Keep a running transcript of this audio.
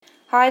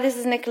Hi, this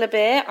is Nicola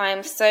Beer. I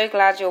am so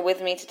glad you're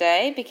with me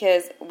today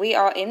because we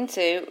are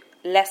into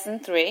Lesson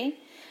 3.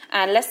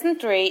 And Lesson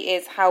 3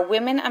 is how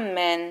women and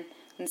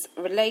men's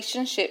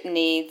relationship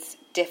needs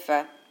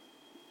differ.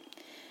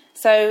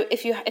 So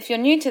if you're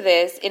new to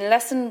this, in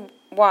Lesson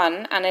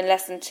 1 and in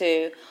Lesson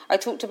 2, I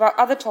talked about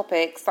other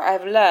topics that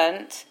I've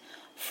learnt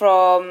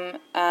from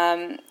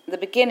the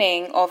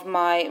beginning of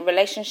my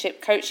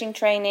relationship coaching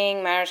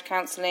training, marriage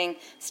counselling,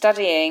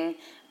 studying,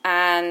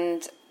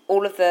 and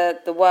all of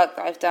the work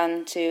that I've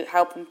done to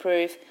help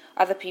improve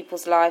other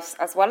people's lives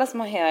as well as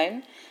my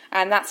own.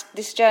 And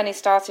this journey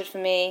started for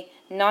me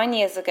 9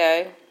 years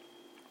ago,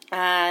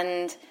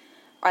 and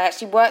I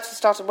actually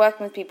started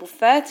working with people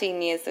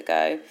 13 years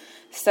ago.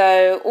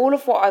 So all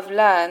of what I've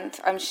learned,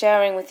 I'm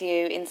sharing with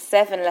you in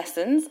 7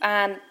 lessons,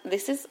 and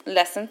this is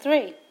Lesson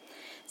 3.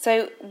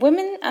 So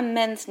women and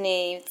men's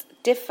needs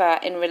differ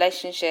in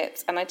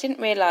relationships, and I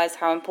didn't realise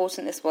how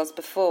important this was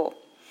before.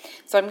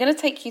 So I'm going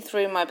to take you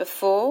through my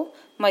before,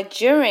 my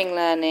during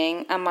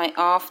learning, and my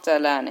after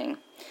learning,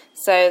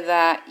 so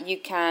that you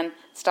can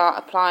start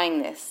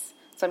applying this.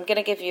 So I'm going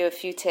to give you a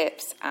few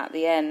tips at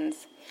the end.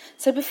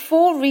 So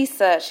before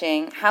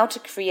researching how to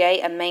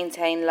create and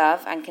maintain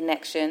love and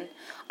connection,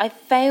 I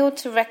failed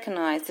to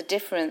recognise the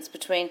difference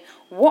between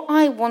what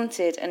I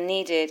wanted and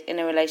needed in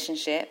a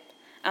relationship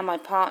and my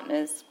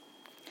partner's.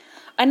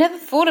 I never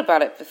thought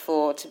about it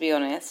before, to be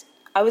honest.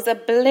 I was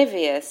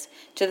oblivious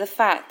to the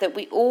fact that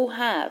we all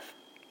have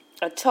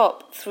a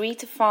top 3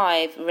 to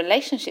 5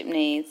 relationship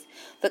needs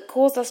that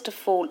cause us to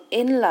fall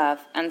in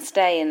love and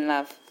stay in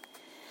love.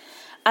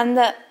 And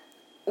that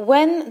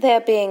when they're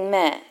being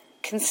met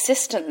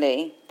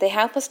consistently, they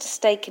help us to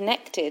stay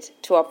connected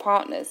to our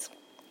partners.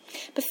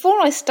 Before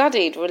I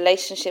studied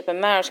relationship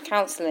and marriage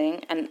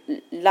counselling and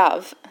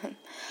love,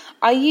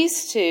 I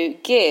used to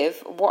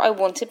give what I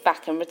wanted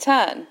back in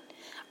return.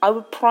 I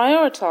would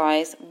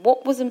prioritise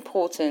what was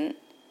important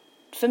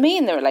for me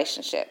in the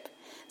relationship.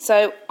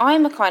 So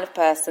I'm a kind of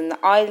person that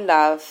I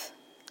love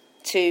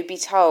to be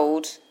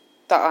told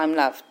that I'm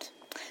loved,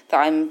 that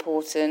I'm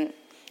important,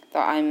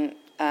 that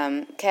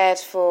I'm cared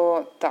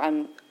for, that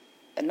I'm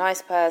a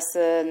nice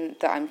person,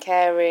 that I'm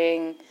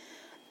caring,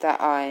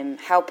 that I'm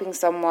helping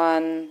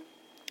someone.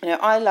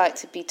 I like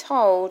to be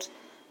told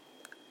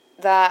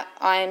that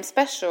I'm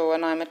special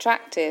and I'm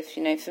attractive.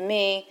 For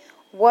me,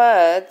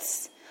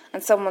 words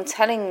and someone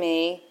telling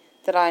me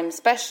that I'm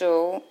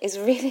special is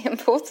really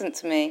important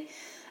to me.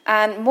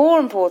 And more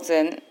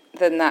important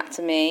than that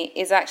to me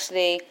is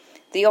actually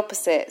the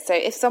opposite. So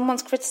if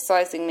someone's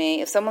criticising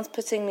me, if someone's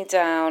putting me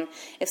down,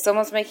 if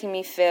someone's making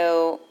me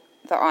feel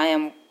that I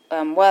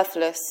am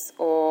worthless,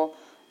 or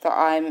that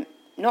I'm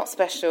not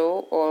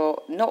special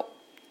or not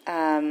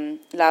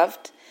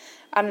unloved,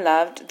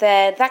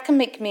 then that can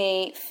make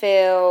me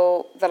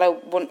feel that I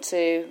want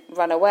to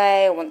run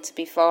away, I want to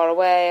be far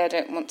away, I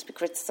don't want to be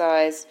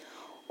criticised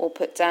or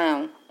put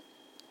down.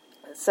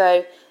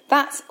 So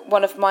that's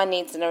one of my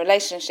needs in a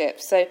relationship.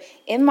 So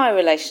in my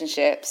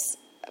relationships,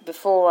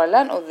 before I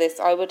learnt all this,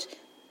 I would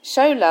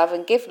show love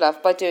and give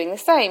love by doing the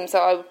same. So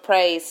I would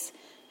praise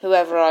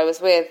whoever I was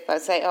with.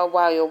 I'd say, oh,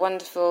 wow, you're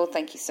wonderful,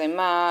 thank you so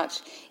much,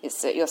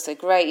 you're so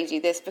great, you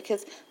do this,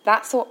 because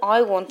that's what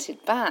I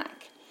wanted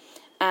back.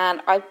 And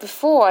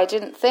before I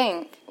didn't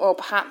think, well,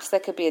 perhaps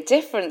there could be a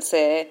difference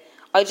here.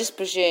 I just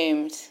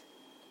presumed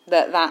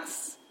that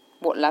that's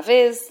what love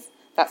is,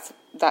 that's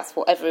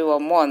what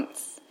everyone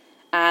wants.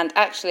 And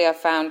actually I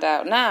found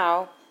out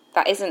now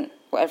that isn't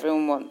what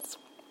everyone wants.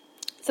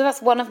 So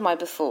that's one of my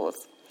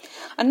befores.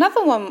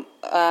 Another one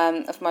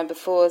of my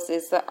befores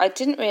is that I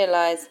didn't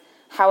realise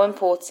how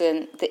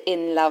important the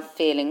in-love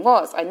feeling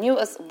was. I knew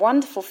it was a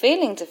wonderful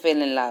feeling to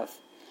feel in love,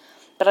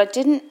 but I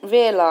didn't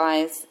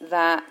realise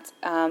that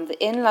the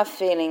in-love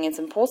feeling is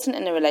important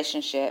in a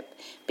relationship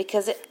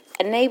because it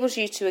enables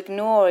you to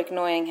ignore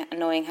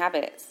annoying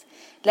habits,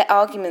 let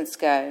arguments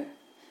go,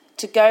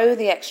 to go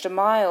the extra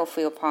mile for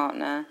your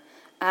partner,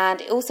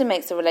 and it also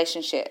makes the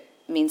relationship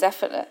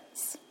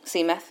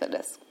seem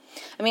effortless.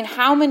 I mean,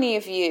 how many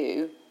of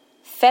you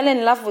fell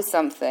in love with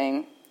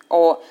something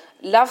or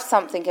loved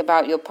something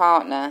about your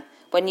partner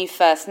when you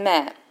first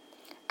met,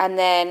 and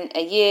then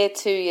a year,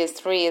 2 years,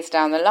 3 years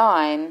down the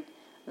line,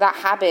 that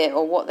habit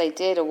or what they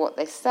did or what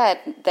they said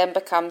then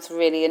becomes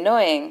really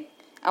annoying?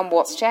 And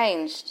what's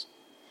changed?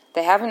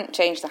 They haven't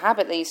changed the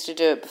habit, they used to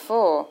do it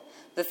before.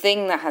 The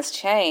thing that has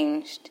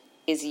changed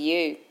is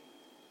you.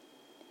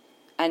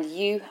 And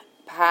you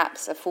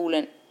perhaps have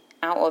fallen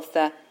out of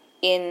the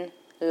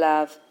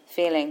in-love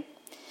feeling.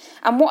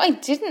 And what I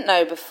didn't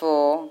know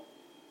before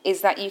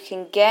is that you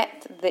can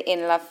get the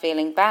in-love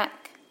feeling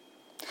back.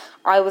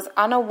 I was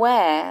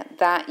unaware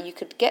that you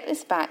could get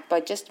this back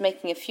by just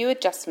making a few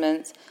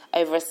adjustments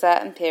over a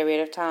certain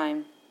period of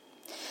time.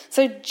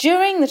 So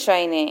during the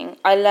training,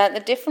 I learnt the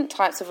different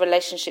types of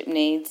relationship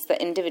needs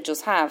that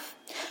individuals have.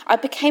 I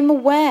became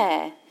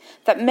aware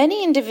that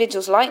many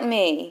individuals like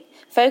me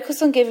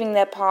focus on giving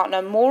their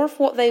partner more of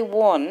what they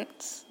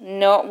want,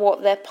 not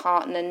what their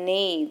partner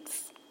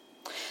needs.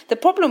 The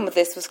problem with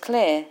this was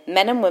clear.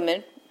 Men and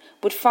women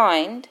would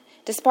find,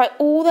 despite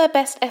all their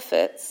best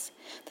efforts,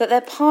 that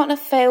their partner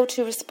failed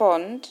to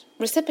respond,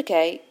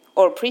 reciprocate,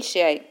 or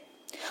appreciate.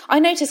 I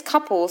noticed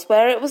couples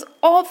where it was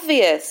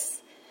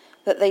obvious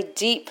that they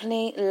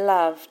deeply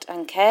loved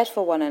and cared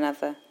for one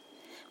another,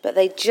 but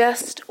they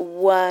just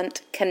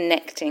weren't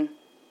connecting.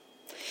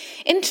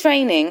 In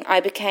training, I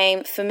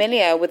became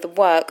familiar with the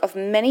work of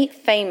many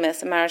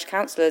famous marriage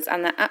counsellors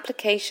and their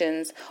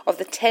applications of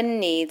the 10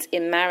 needs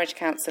in marriage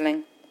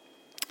counselling.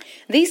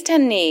 These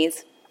 10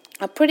 needs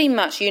are pretty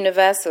much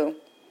universal.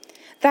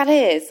 That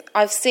is,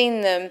 I've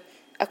seen them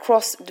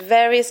across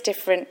various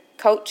different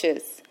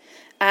cultures,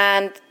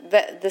 and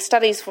the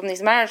studies from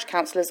these marriage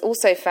counsellors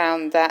also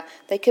found that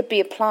they could be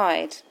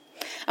applied.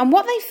 And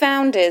what they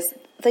found is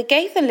they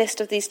gave the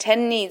list of these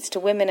 10 needs to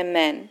women and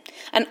men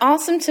and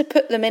asked them to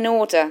put them in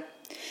order.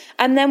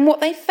 And then what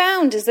they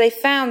found is they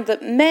found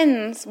that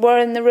men's were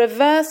in the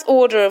reverse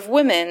order of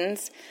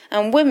women's,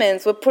 and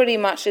women's were pretty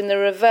much in the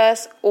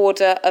reverse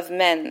order of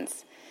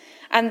men's.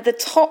 And the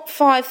top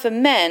 5 for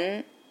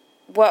men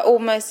were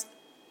almost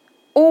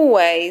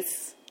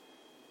always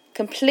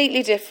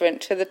completely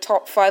different to the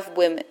top 5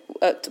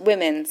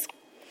 women's.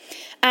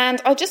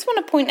 And I just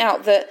want to point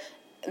out that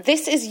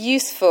this is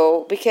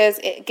useful because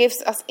it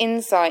gives us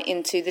insight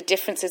into the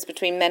differences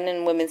between men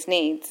and women's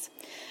needs.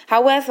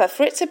 However,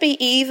 for it to be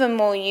even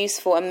more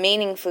useful and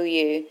meaningful for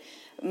you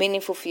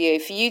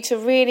to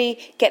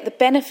really get the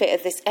benefit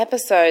of this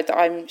episode that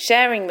I'm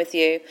sharing with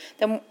you,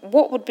 then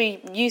what would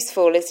be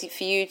useful is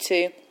for you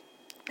to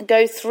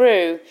go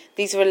through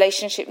these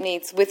relationship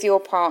needs with your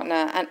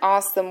partner and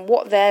ask them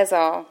what theirs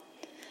are,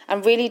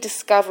 and really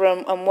discover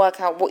and work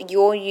out what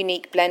your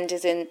unique blend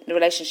is in the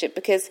relationship,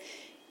 because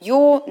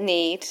your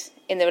need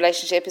in the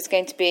relationship is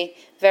going to be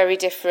very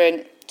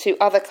different to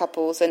other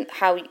couples and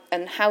how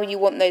you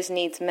want those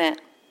needs met.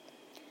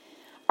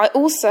 I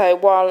also,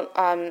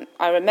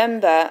 I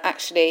remember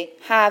actually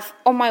have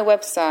on my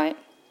website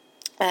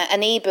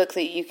an ebook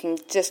that you can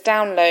just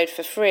download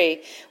for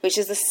free, which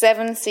is the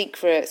 7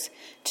 secrets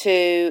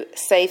to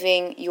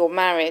saving your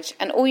marriage.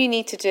 And all you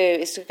need to do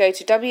is to go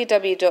to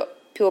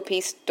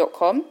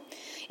www.purepeace.com.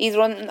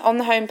 Either on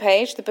the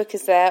homepage, the book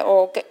is there,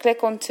 or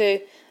click onto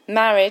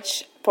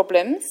marriage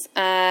problems,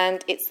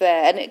 and it's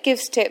there. And it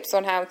gives tips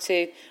on how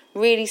to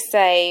really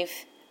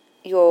save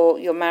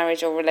your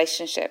marriage or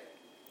relationship.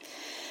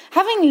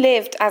 Having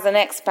lived as an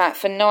expat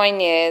for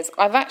 9 years,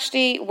 I've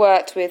actually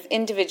worked with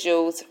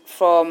individuals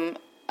from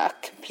a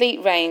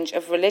complete range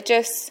of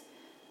religious,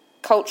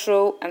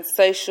 cultural and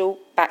social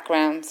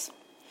backgrounds.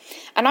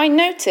 And I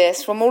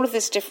noticed from all of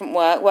this different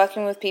work,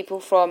 working with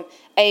people from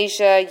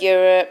Asia,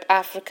 Europe,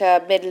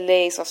 Africa, Middle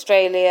East,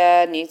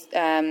 Australia, New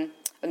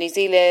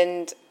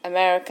Zealand,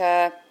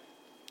 America,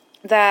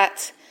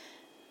 that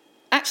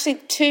actually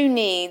 2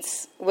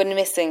 needs were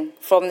missing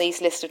from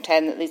these list of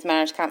 10 that these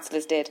marriage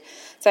counsellors did.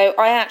 So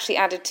I actually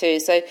added 2.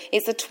 So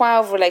it's the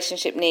 12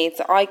 relationship needs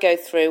that I go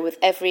through with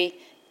every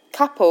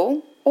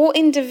couple or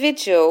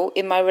individual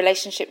in my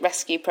relationship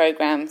rescue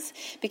programs,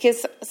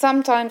 because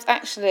sometimes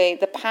actually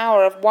the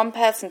power of one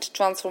person to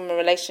transform a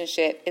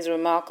relationship is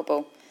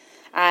remarkable,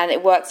 and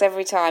it works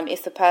every time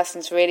if the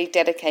person's really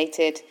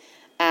dedicated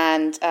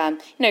and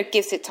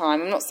gives it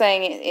time. I'm not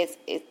saying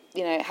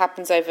it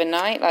happens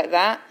overnight like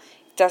that.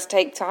 It does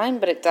take time,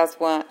 but it does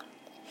work.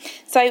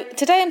 So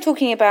today I'm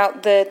talking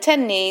about the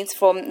 10 needs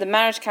from the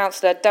marriage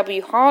counsellor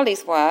W.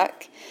 Harley's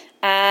work,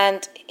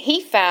 and he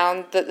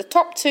found that the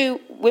top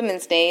 2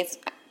 women's needs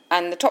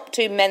and the top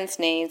 2 men's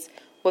needs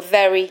were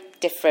very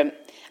different.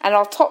 And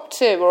our top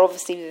 2 are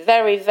obviously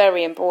very,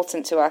 very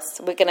important to us.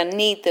 We're going to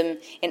need them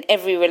in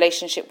every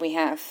relationship we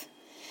have.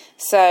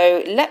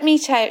 So let me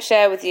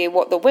share with you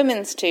what the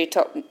women's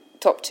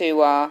top 2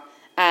 are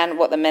and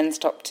what the men's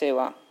top 2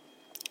 are.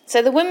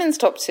 So the women's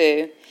top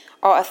 2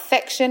 are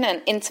affection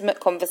and intimate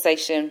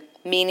conversation,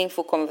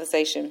 meaningful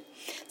conversation.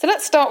 So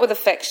let's start with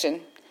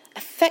affection.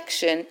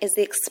 Affection is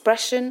the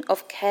expression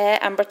of care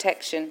and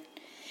protection.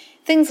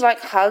 Things like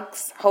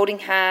hugs, holding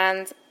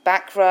hands,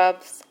 back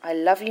rubs, I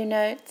love you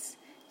notes,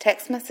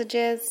 text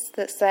messages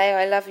that say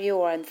I love you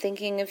or I'm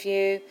thinking of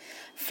you,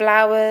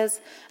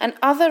 flowers, and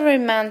other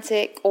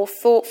romantic or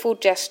thoughtful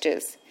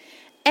gestures.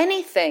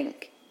 Anything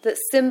that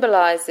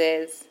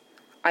symbolises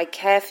I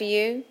care for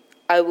you,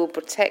 I will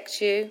protect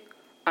you,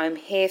 I'm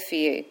here for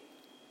you.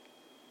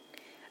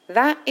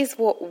 That is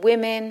what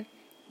women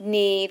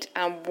need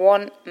and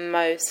want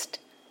most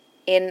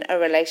in a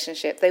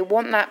relationship. They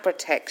want that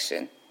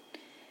protection,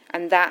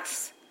 and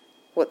that's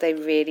what they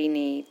really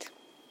need.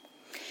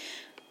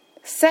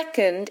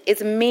 Second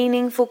is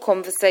meaningful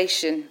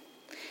conversation.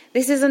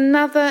 This is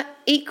another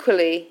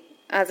equally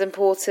as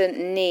important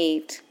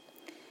need.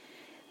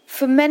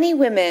 For many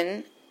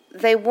women,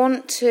 they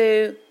want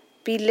to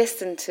be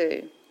listened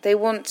to. They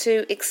want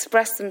to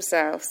express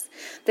themselves.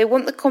 They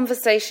want the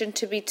conversation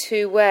to be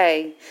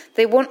two-way.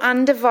 They want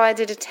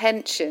undivided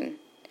attention.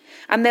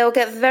 And they'll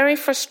get very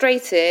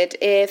frustrated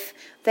if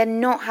they're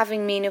not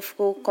having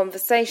meaningful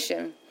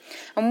conversation.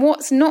 And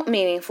what's not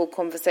meaningful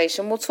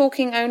conversation? We're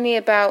talking only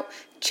about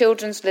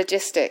children's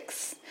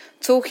logistics,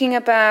 talking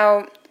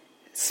about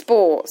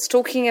sports,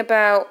 talking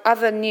about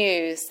other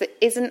news that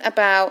isn't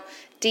about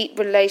deep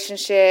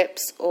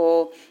relationships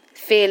or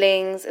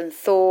feelings and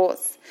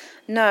thoughts.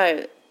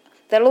 No,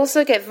 they'll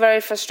also get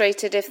very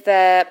frustrated if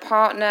their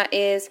partner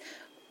is,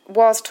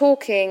 whilst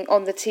talking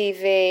on the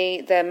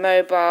TV, their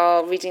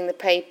mobile, reading the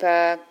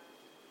paper,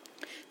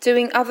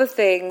 doing other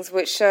things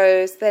which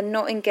shows they're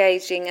not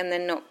engaging and they're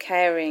not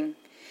caring.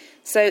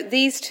 So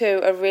these two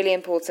are really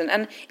important.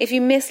 And if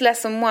you miss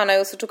lesson 1, I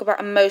also talk about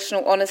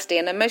emotional honesty.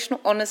 And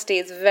emotional honesty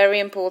is very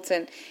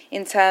important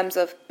in terms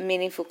of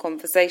meaningful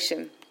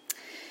conversation.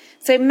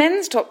 So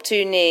men's top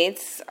 2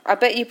 needs, I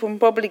bet you can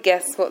probably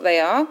guess what they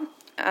are.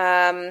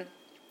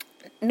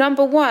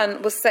 Number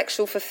 1 was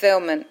sexual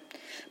fulfillment.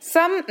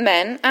 Some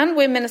men, and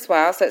women as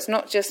well, so it's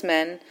not just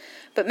men,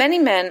 but many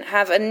men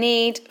have a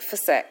need for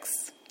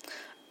sex.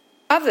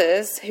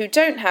 Others who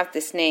don't have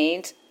this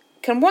need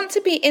can want to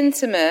be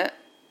intimate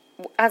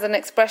as an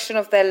expression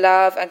of their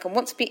love and can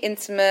want to be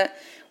intimate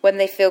when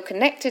they feel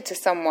connected to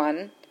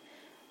someone,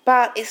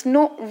 but it's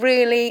not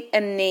really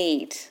a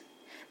need.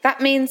 That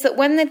means that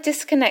when they're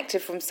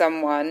disconnected from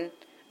someone,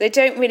 they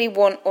don't really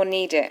want or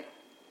need it.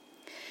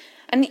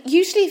 And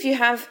usually if you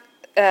have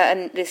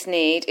this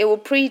need, it will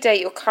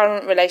predate your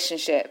current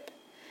relationship.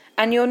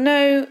 And you'll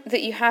know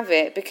that you have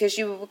it because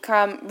you will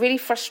become really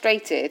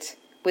frustrated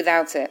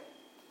without it.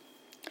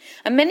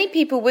 And many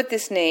people with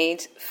this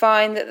need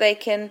find that they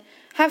can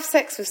have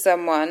sex with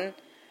someone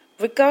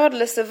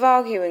regardless of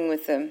arguing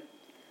with them.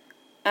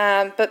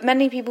 But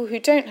many people who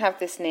don't have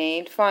this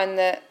need find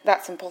that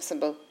that's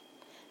impossible.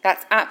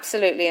 That's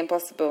absolutely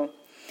impossible.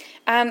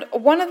 And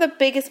one of the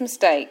biggest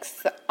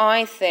mistakes that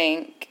I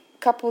think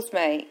couples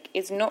make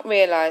is not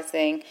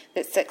realising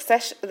that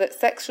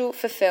sexual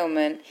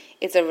fulfillment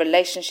is a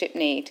relationship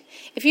need.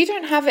 If you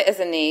don't have it as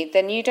a need,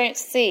 then you don't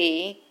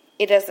see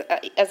it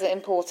as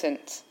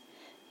important.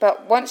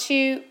 But once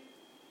you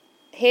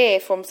hear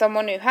from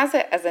someone who has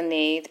it as a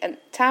need and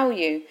tell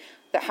you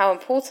that how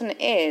important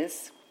it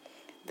is,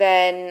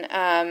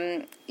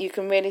 then you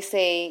can really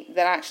see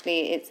that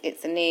actually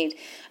it's a need.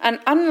 And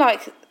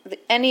unlike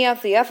any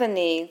of the other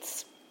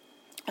needs,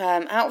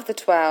 out of the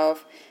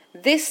 12,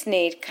 this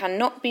need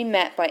cannot be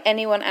met by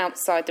anyone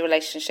outside the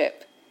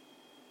relationship.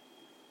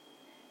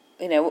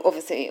 You know,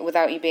 obviously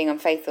without you being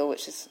unfaithful,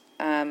 which is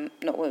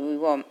not what we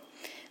want.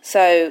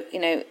 So, you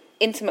know,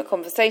 intimate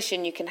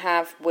conversation you can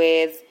have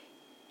with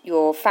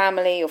your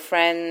family, your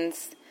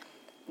friends.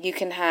 You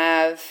can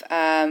have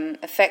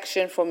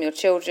affection from your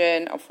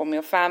children or from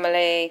your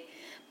family.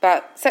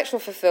 But sexual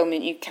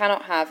fulfillment you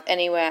cannot have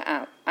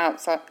anywhere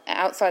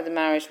outside the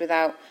marriage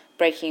without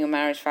breaking your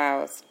marriage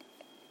vows.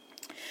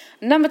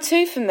 Number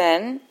 2 for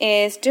men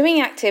is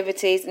doing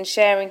activities and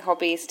sharing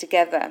hobbies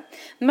together.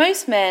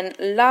 Most men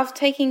love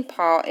taking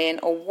part in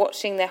or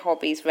watching their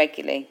hobbies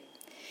regularly.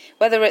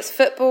 Whether it's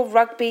football,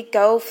 rugby,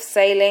 golf,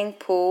 sailing,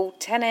 pool,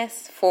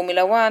 tennis,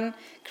 Formula 1,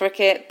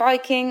 cricket,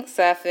 biking,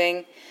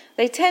 surfing,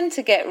 they tend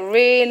to get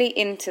really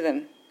into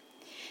them.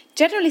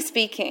 Generally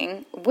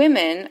speaking,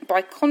 women,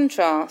 by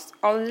contrast,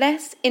 are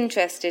less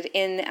interested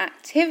in the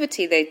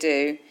activity they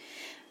do.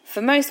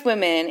 For most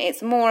women,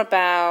 it's more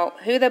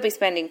about who they'll be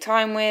spending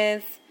time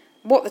with,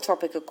 what the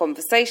topic of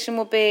conversation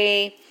will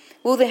be,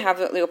 will they have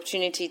the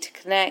opportunity to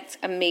connect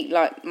and meet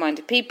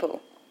like-minded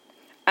people.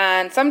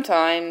 And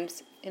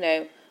sometimes, you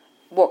know,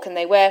 what can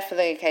they wear for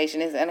the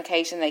occasion? Is it an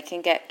occasion they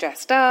can get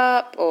dressed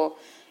up, or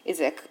is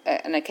it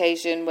an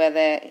occasion where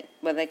they're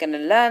going to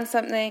learn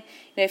something?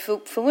 You know,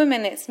 for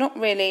women, it's not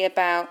really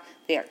about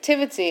the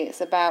activity;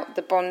 it's about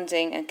the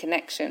bonding and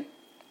connection.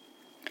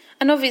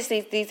 And obviously,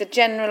 these are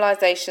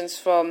generalisations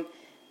from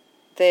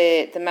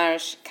the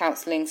marriage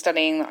counselling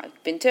studying that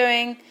I've been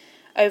doing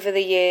over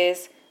the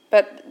years,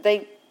 but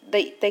they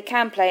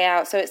can play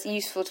out, so it's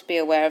useful to be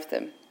aware of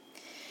them.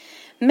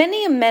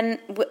 Many men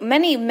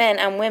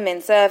and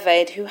women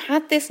surveyed who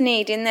had this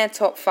need in their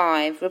top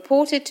 5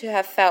 reported to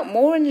have felt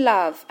more in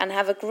love and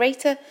have a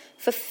greater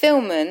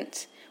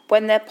fulfillment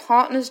when their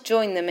partners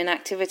join them in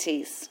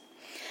activities.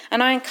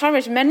 And I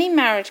encourage many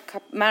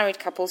married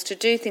couples to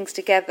do things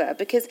together,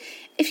 because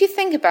if you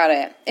think about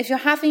it, if you're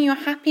having your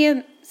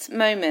happiest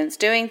moments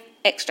doing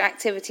extra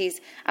activities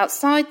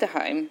outside the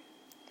home,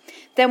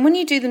 then when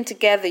you do them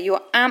together,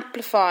 you're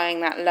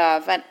amplifying that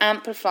love and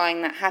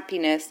amplifying that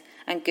happiness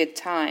and good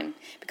time.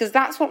 Because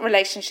that's what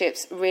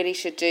relationships really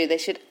should do. They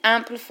should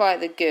amplify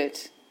the good.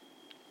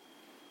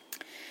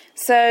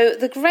 So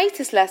the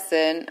greatest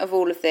lesson of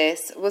all of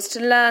this was to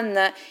learn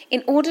that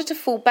in order to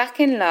fall back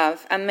in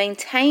love and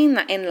maintain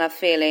that in-love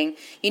feeling,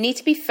 you need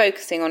to be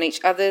focusing on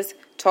each other's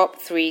top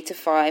 3 to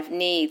 5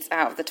 needs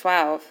out of the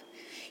 12.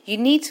 You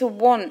need to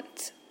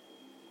want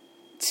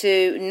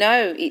to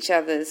know each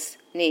other's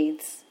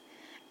needs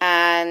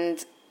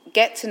and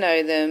get to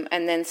know them,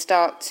 and then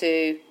start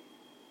to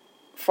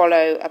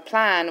follow a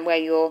plan where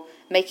you're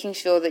making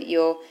sure that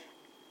you're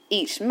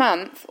each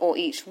month or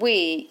each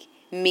week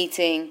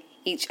meeting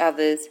each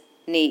other's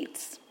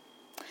needs.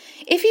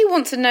 If you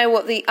want to know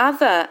what the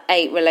other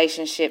 8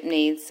 relationship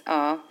needs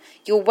are,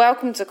 you're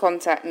welcome to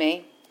contact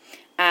me,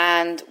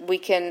 and we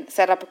can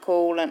set up a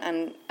call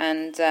and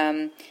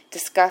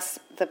discuss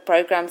the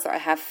programs that I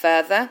have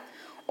further.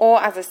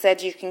 Or, as I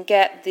said, you can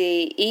get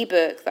the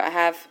ebook that I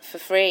have for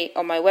free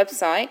on my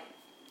website,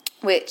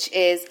 which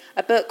is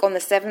a book on the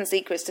 7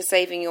 secrets to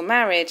saving your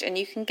marriage, and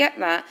you can get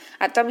that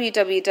at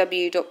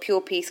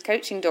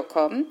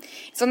www.purepeacecoaching.com.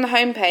 It's on the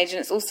homepage, and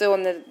it's also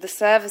on the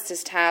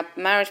services tab,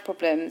 marriage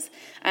problems,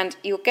 and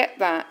you'll get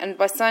that. And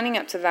by signing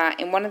up to that,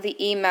 in one of the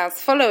emails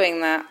following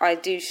that, I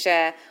do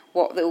share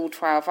what the all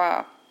 12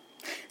 are.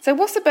 So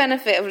what's the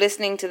benefit of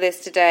listening to this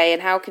today,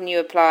 and how can you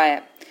apply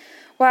it?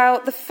 Well,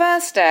 the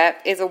first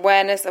step is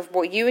awareness of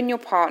what you and your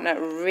partner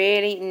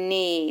really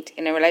need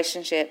in a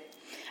relationship,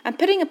 and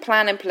putting a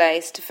plan in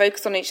place to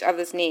focus on each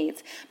other's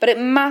needs. But it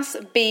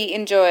must be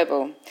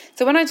enjoyable.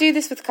 So when I do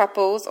this with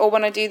couples, or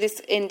when I do this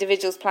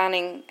individuals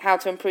planning how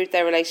to improve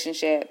their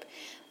relationship,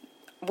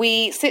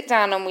 we sit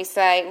down and we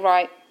say,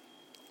 right,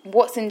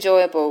 what's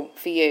enjoyable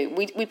for you?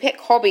 We pick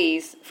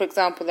hobbies, for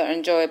example, that are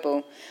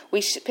enjoyable.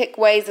 We pick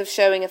ways of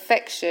showing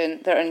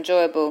affection that are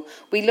enjoyable.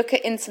 We look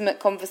at intimate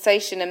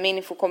conversation and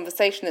meaningful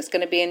conversation that's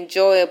going to be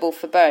enjoyable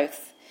for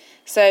both.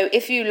 So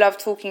if you love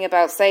talking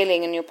about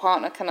sailing and your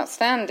partner cannot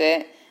stand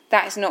it,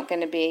 that is not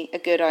going to be a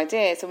good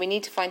idea. So we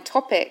need to find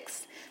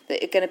topics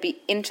that are going to be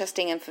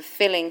interesting and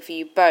fulfilling for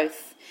you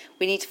both.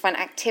 We need to find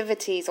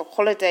activities or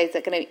holidays that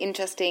are going to be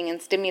interesting and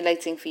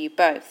stimulating for you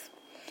both,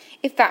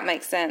 if that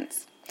makes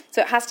sense.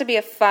 So it has to be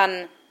a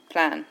fun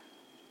plan.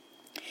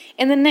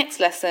 In the next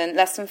lesson,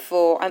 lesson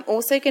 4, I'm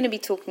also going to be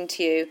talking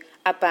to you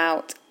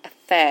about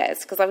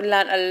affairs, because I've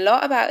learned a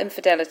lot about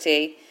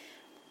infidelity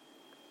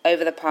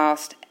over the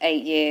past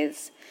 8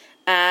 years.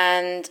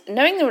 And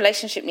knowing the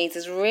relationship needs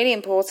is really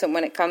important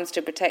when it comes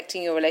to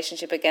protecting your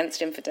relationship against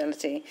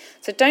infidelity.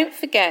 So don't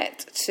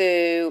forget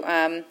to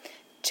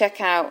check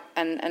out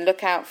and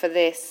look out for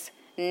this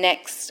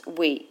next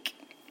week.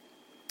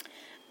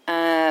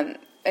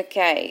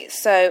 Okay,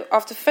 so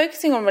after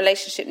focusing on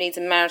relationship needs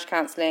and marriage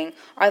counselling,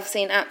 I've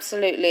seen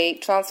absolutely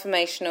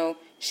transformational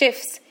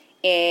shifts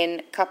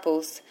in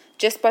couples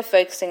just by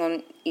focusing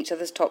on each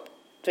other's top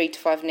 3 to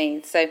 5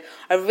 needs. So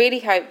I really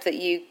hope that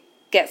you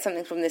get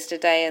something from this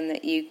today and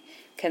that you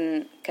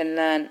can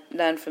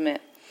learn from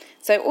it.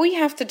 So all you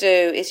have to do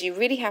is you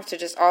really have to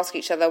just ask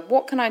each other,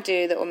 what can I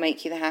do that will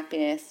make you the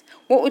happiest?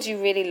 What would you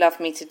really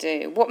love me to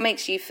do? What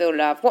makes you feel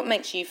loved? What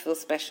makes you feel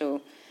special?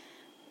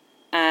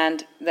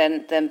 And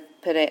then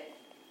put it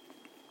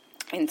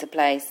into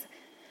place.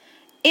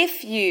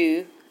 If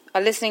you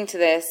are listening to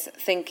this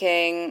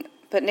thinking,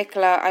 but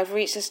Nicola, I've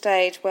reached a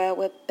stage where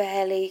we're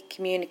barely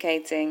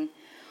communicating,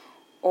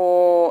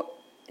 or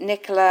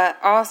Nicola,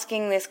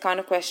 asking this kind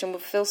of question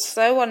would feel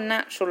so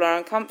unnatural or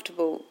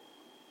uncomfortable,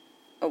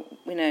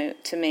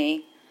 to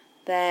me,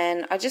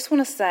 then I just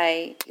want to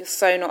say you're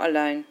so not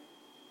alone.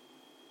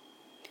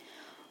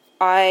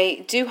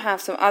 I do have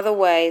some other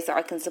ways that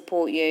I can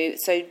support you,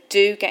 so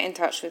do get in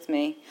touch with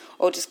me,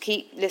 or just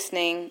keep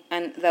listening,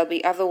 and there'll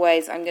be other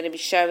ways I'm going to be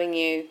showing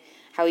you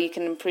how you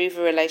can improve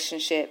a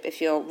relationship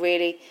if you're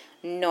really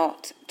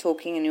not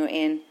talking and you're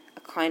in a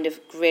kind of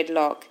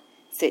gridlock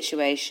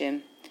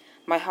situation.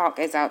 My heart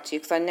goes out to you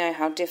because I know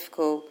how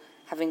difficult,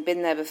 having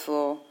been there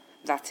before,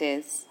 that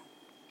is.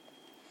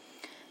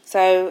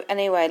 So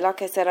anyway,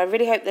 like I said, I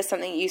really hope there's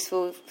something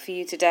useful for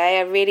you today.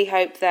 I really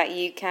hope that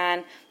you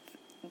can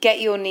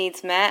get your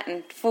needs met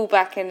and fall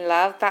back in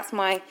love. That's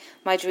my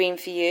dream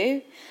for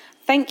you.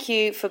 Thank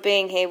you for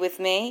being here with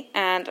me,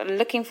 and I'm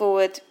looking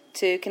forward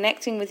to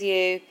connecting with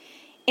you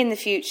in the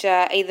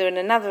future, either in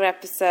another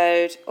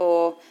episode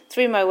or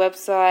through my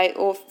website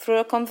or through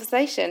a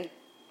conversation.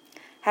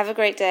 Have a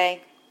great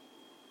day.